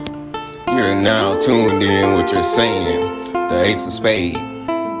You're now tuned in what you're saying, the Ace of Spades.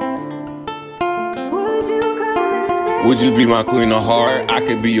 Would you be my queen of heart? I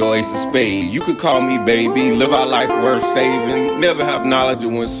could be your Ace of Spades. You could call me baby, live our life worth saving. Never have knowledge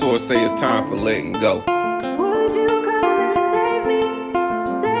of when source say it's time for letting go.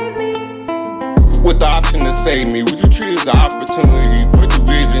 With the option to save me, would you treat it as an opportunity for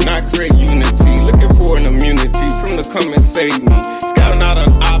division, not create unity? Looking for an immunity from the come and save me. Scouting out an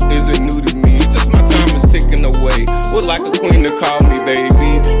op isn't new to me, it's just my time is ticking away. Would like a queen to call me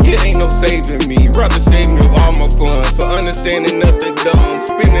baby, yeah, ain't no saving me. Rather save me of all my funds for understanding nothing dumb.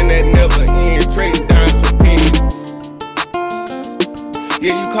 Spending that never end, trading dimes for pennies.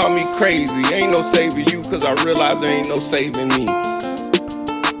 Yeah, you call me crazy, ain't no saving you, cause I realize there ain't no saving me.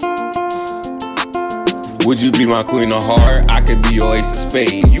 Would you be my queen of heart? I could be your Ace of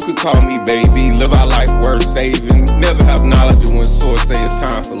Spades. You could call me baby, live our life worth saving. Never have knowledge of when source say it's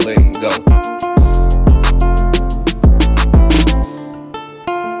time for letting go.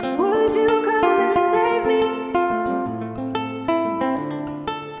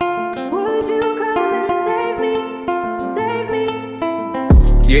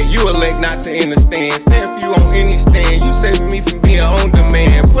 Yeah, you elect not to understand. Stand for you on any stand. You saving me from being on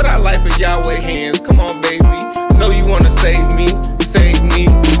demand. Put our life in Yahweh hands. Come on, baby. Know you wanna save me. Save me.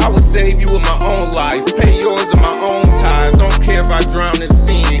 I would save you with my own life. Pay yours in my own ties. Don't care if I drown in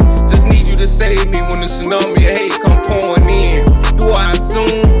sin. Just need you to save me when the tsunami of hate come pouring in. Do I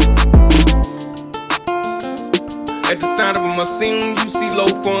assume? At the sound of a machine, you see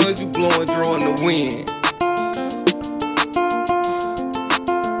low funds, you blowing, drawing the wind.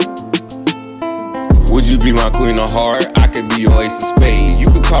 Would you be my queen of heart? I could be your Ace of Spades. You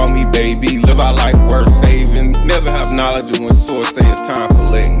could call me baby, live our life worth saving. Never have knowledge of when source say it's time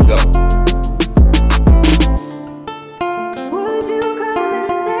for letting go. Would you come and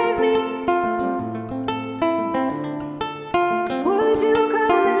save me? Would you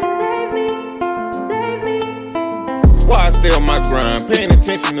come and save me? Save me. Why I stay on my grind, paying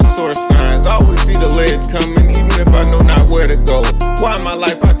attention to source signs. Always see the ledge coming, even if I know not where to go. Why in my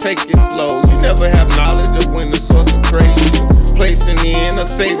life I take it slow? You never have knowledge of when the source of creation. Placing in a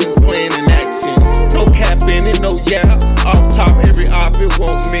savings plan in action. No cap in it, no yeah. Off top, every op it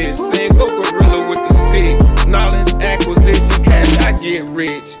won't miss. Saying go gorilla with the stick. Knowledge acquisition, cash, I get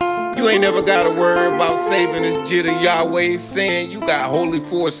rich. You ain't never gotta worry about saving this jitter. Yahweh saying you got holy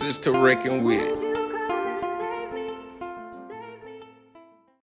forces to reckon with.